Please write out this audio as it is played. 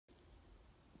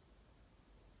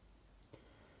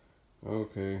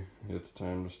Okay, it's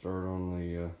time to start on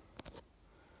the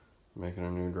making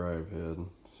a new drive head.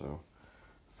 So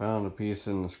found a piece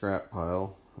in the scrap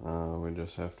pile. We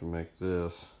just have to make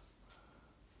this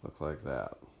look like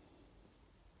that.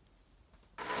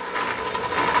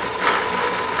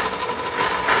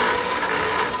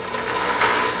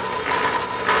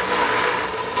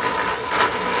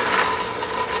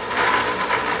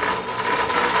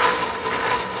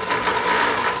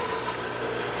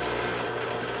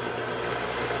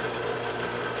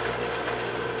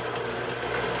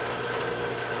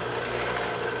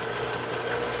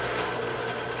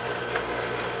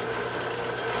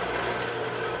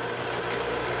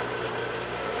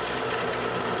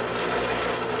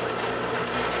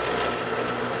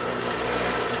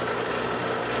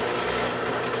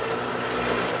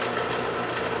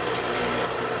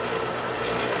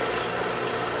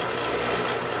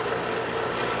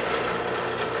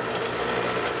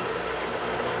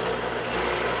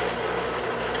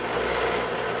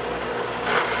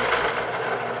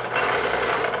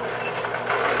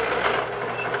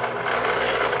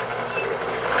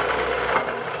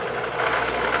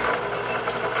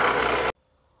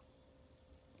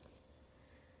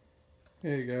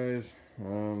 Hey guys,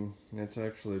 it's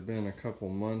actually been a couple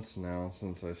months now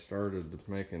since I started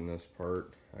making this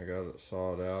part. I got it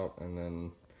sawed out and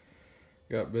then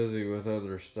got busy with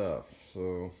other stuff.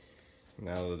 So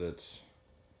now that it's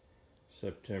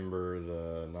September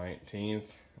the 19th,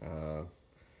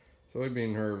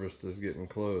 soybean harvest is getting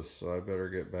close, so I better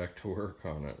get back to work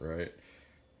on it, right?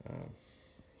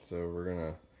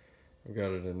 So we've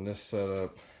got it in this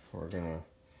setup. We're gonna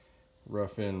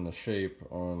rough in the shape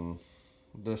on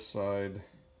this side,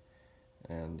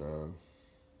 and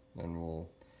then we'll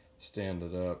stand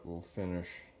it up. We'll finish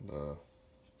the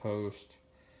post,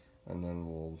 and then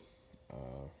we'll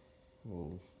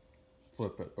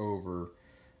flip it over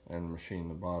and machine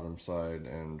the bottom side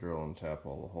and drill and tap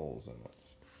all the holes in it.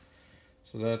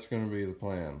 So that's going to be the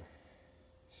plan.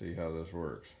 See how this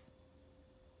works.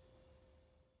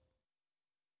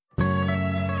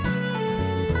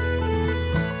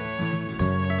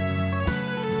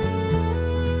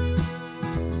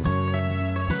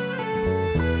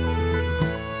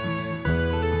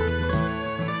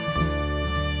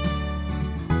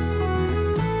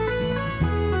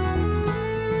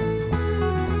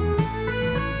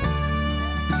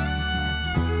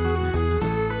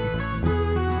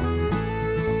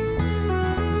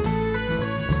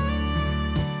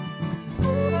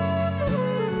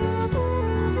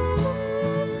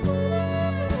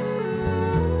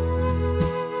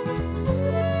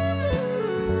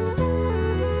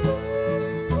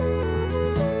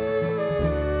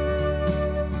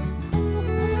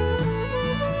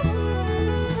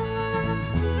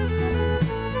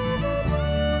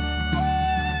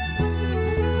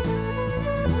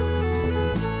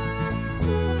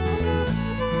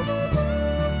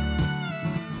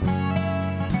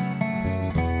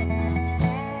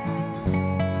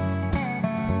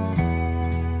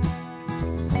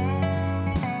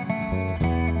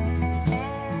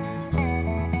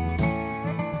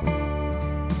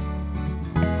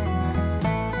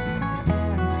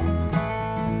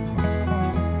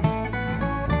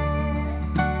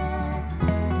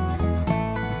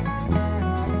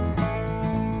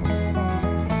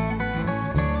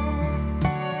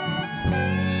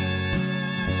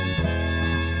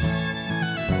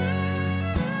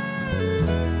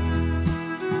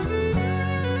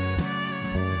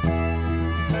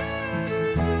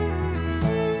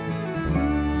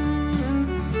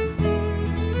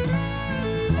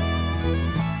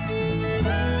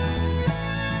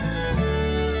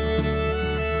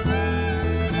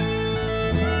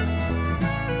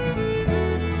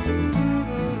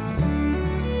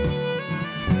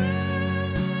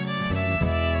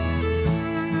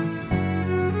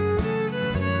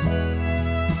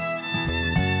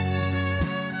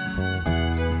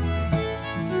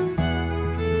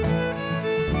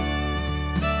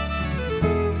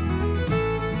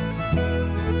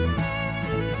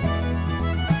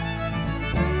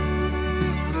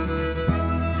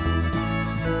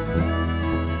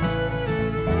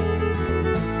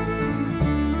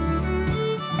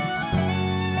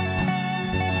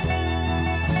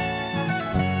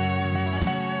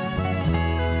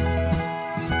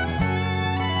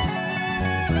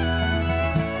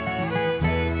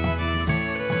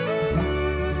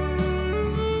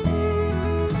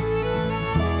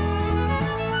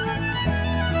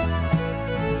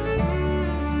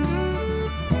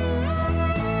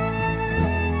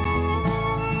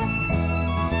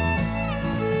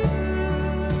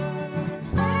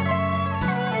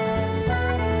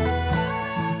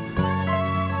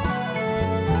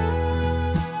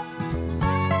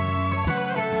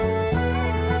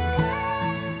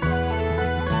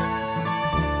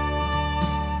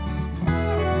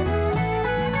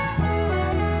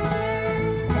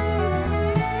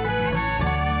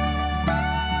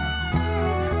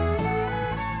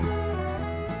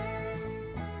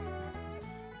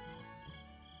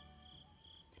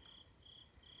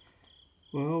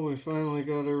 finally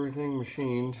got everything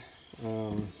machined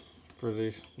for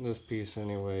this piece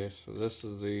anyway. So this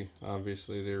is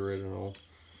obviously the original,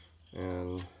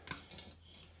 and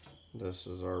this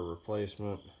is our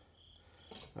replacement.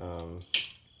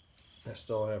 I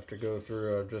still have to go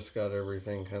through. I've just got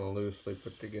everything kind of loosely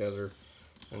put together.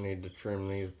 I need to trim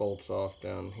these bolts off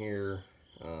down here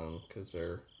because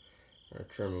I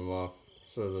trim them off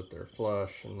so that they're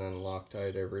flush, and then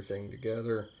Loctite everything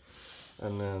together.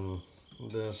 And then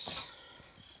this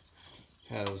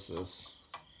has this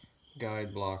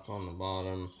guide block on the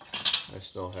bottom. I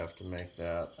still have to make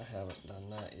that. I haven't done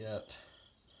that yet.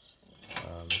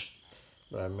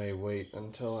 But I may wait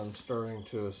until I'm starting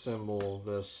to assemble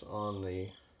this on the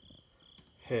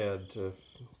head to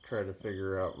try to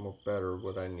figure out better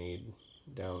what I need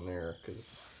down there,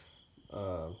 because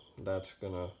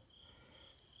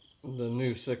the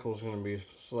new sickle's gonna be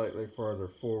slightly farther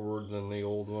forward than the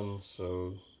old one,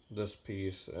 so this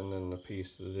piece and then the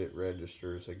piece that it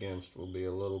registers against will be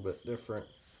a little bit different.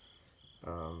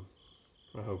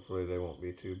 Hopefully they won't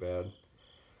be too bad.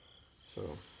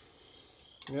 So,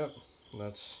 yep,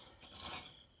 that's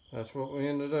what we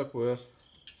ended up with.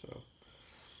 So,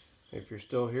 if you're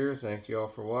still here, thank you all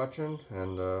for watching,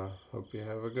 and hope you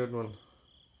have a good one.